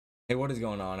Hey, what is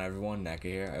going on everyone? Neca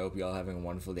here. I hope you all having a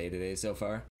wonderful day today so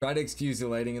far. Try to excuse the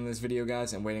lighting in this video,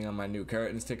 guys. I'm waiting on my new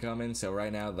curtains to come in, so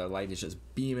right now the light is just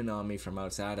beaming on me from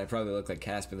outside. I probably look like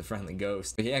Casper the Friendly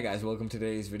Ghost. But yeah, guys, welcome to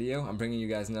today's video. I'm bringing you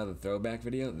guys another throwback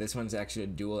video. This one's actually a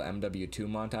dual MW2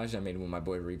 montage I made with my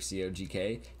boy Reapzy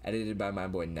OGK, edited by my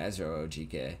boy Nezroh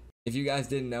OGK. If you guys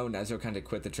didn't know, Nezroh kind of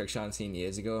quit the trickshot scene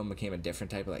years ago and became a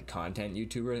different type of like content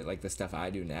YouTuber, like the stuff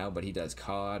I do now, but he does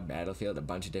COD, Battlefield, a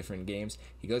bunch of different games.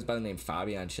 He goes by the name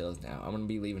FabianChills now. I'm going to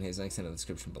be leaving his links in the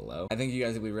description below. I think you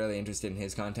guys will be really interested in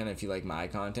his content if you like my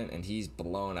content, and he's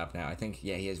blowing up now. I think,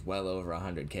 yeah, he has well over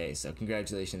 100k, so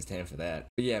congratulations to him for that.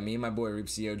 But yeah, me and my boy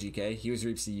Reapzy OGK, he was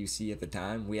Reapzy UC at the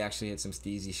time. We actually hit some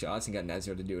Steezy shots and got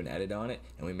Nezroh to do an edit on it,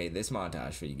 and we made this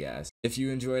montage for you guys. If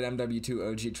you enjoyed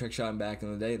MW2 OG Trickshotting back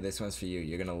in the day, this one's for you.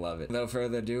 You're gonna love it. Without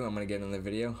further ado, I'm gonna get in the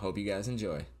video. Hope you guys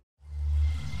enjoy.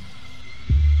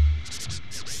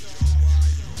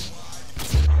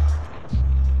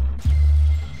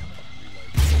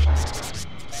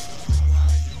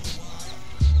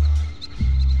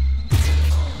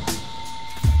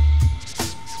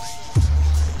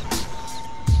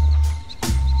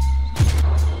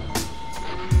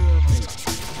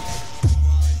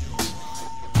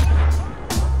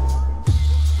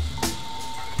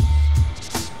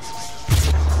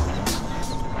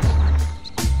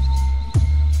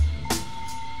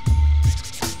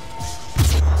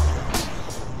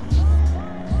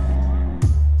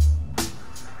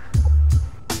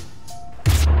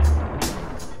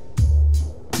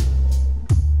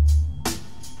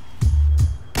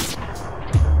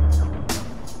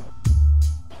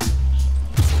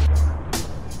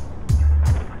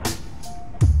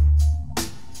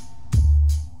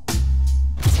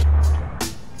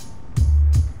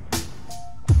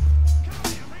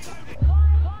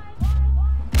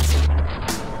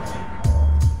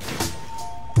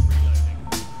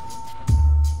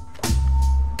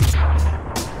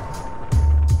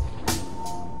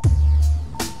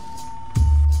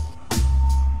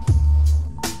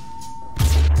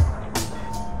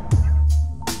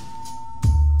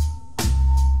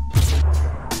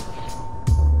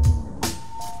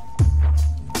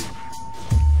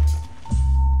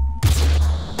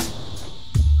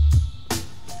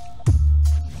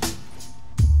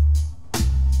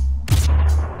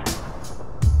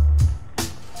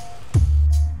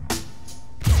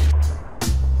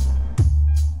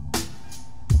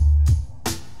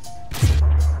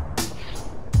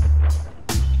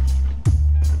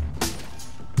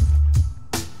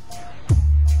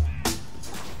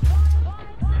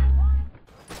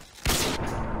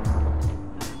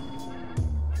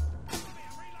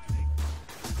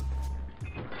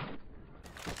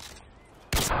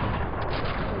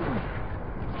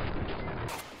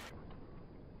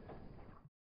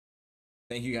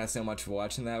 Thank you guys so much for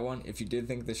watching that one. If you did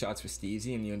think the shots were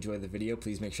steezy and you enjoyed the video,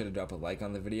 please make sure to drop a like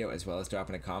on the video as well as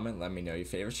dropping a comment. Let me know your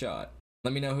favorite shot.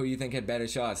 Let me know who you think had better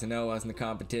shots. I know it wasn't a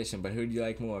competition, but who do you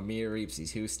like more, me or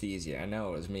Reapzy's? Who's steezier? I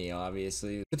know it was me,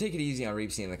 obviously. So take it easy on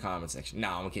Reapzy in the comment section. No,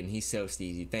 I'm kidding. He's so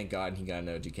steezy. Thank God he got an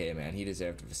OGK, man. He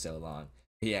deserved it for so long.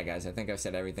 But yeah, guys, I think I've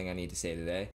said everything I need to say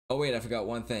today. Oh wait, I forgot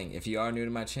one thing. If you are new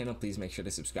to my channel, please make sure to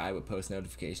subscribe with post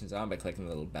notifications on by clicking the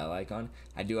little bell icon.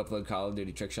 I do upload Call of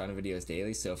Duty trickshotting videos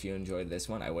daily, so if you enjoyed this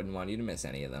one, I wouldn't want you to miss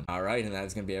any of them. Alright, and that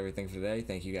is going to be everything for today.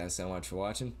 Thank you guys so much for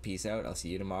watching. Peace out. I'll see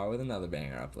you tomorrow with another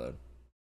banger upload.